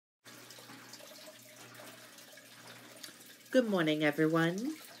Good morning,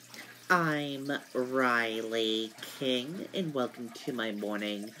 everyone. I'm Riley King, and welcome to my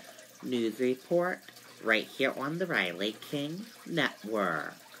morning news report right here on the Riley King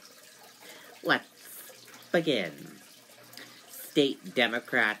Network. Let's begin. State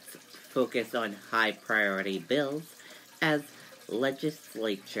Democrats focus on high-priority bills as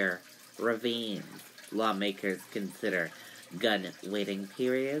legislature revenes. Lawmakers consider gun waiting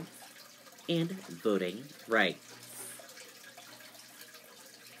periods and voting rights.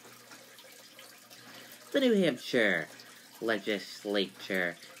 The New Hampshire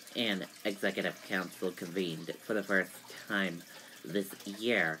Legislature and Executive Council convened for the first time this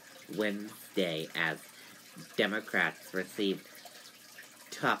year, Wednesday, as Democrats received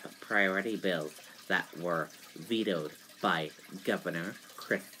top priority bills that were vetoed by Governor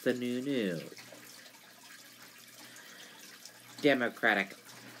Chris Sununu. Democratic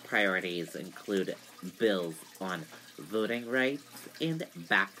priorities include bills on voting rights and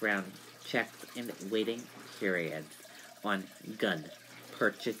background checks and waiting periods on gun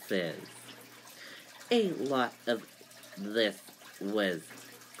purchases. A lot of this was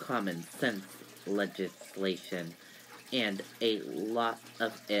common sense legislation, and a lot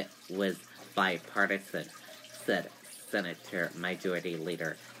of it was bipartisan, said Senator Majority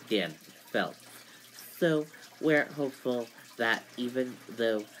Leader Dan Phelps. So we're hopeful that even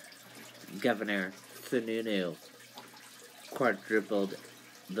though Governor Sununu quadrupled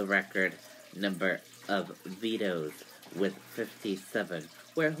the record number of vetoes with 57,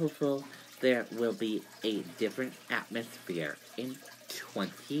 we're hopeful there will be a different atmosphere in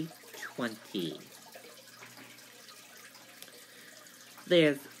 2020.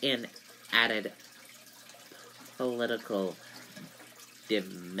 There's an added political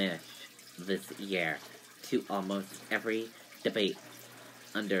diminish this year to almost every debate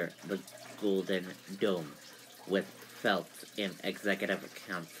under the Golden Dome, with Phelps and Executive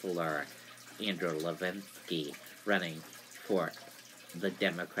Counselor Andrew Levinsky running for the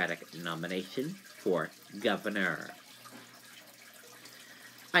Democratic nomination for governor.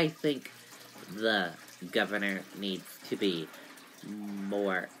 I think the governor needs to be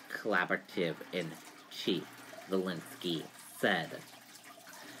more collaborative in chief, Levinsky said.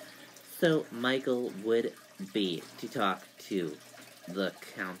 So my goal would be to talk to the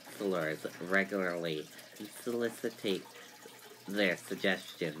counselors regularly and solicitate their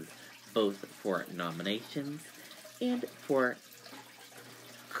suggestions, both for nominations and for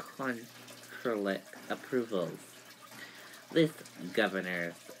consulate approvals. This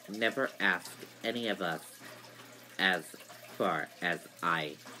governor never asked any of us, as far as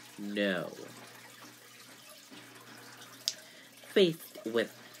I know. Faced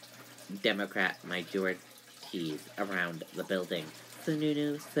with Democrat majorities around the building,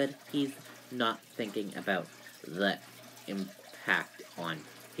 Sununu said he's not thinking about the impact on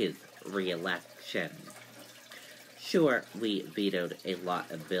his re-election. Sure, we vetoed a lot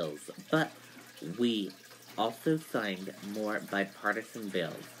of bills, but we also signed more bipartisan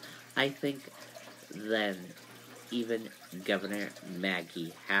bills, I think, than even Governor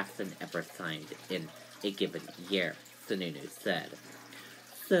Maggie Hassan ever signed in a given year, Sununu said.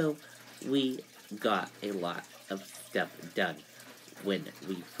 So, we got a lot of stuff done when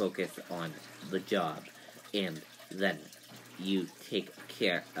we focus on the job, and then you take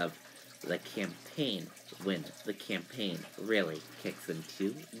care of the campaign when the campaign really kicks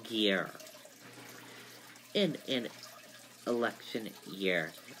into gear. In an election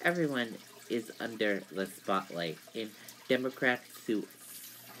year, everyone is under the spotlight, and Democrats who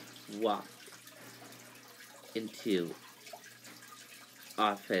walked into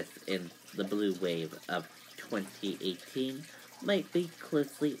office in the blue wave of 2018 might be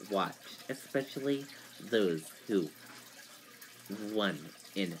closely watched, especially those who won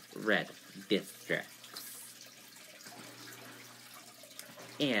in red districts.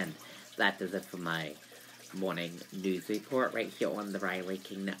 And that does it for my morning news report right here on the Riley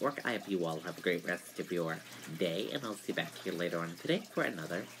King Network. I hope you all have a great rest of your day, and I'll see you back here later on today for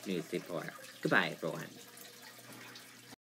another news report. Goodbye, everyone.